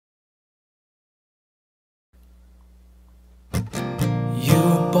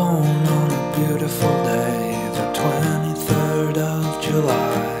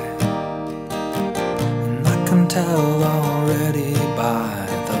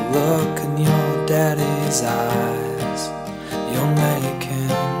his eyes, you'll make him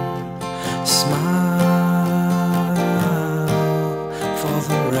smile for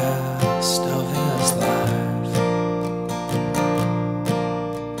the rest of his life.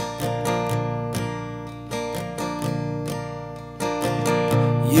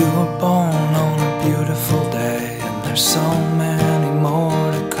 You were born on a beautiful day, and there's so many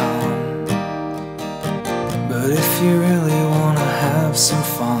more to come. But if you really want to have some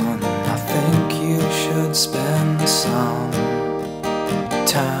fun, I think you should spend some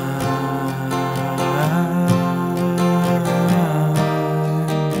time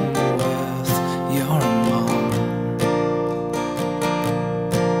with your mom.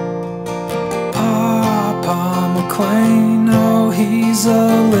 Papa McLean, oh, he's a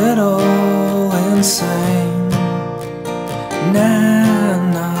little insane.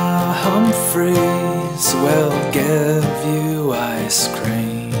 Nana Humphreys will give you ice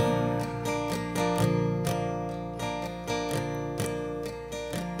cream.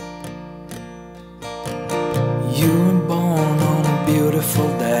 You were born on a beautiful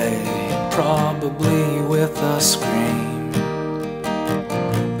day, probably with a scream.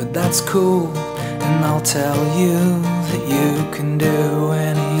 But that's cool, and I'll tell you that you can do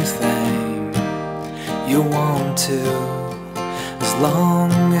anything you want to, as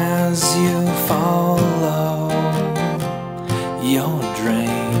long as you follow your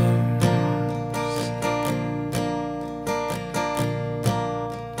dreams.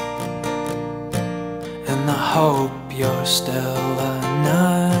 And I hope you're still a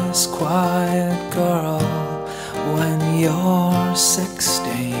nice, quiet girl when you're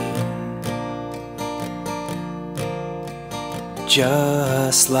 16,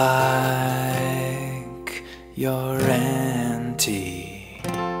 just like your Auntie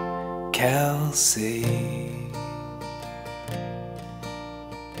Kelsey.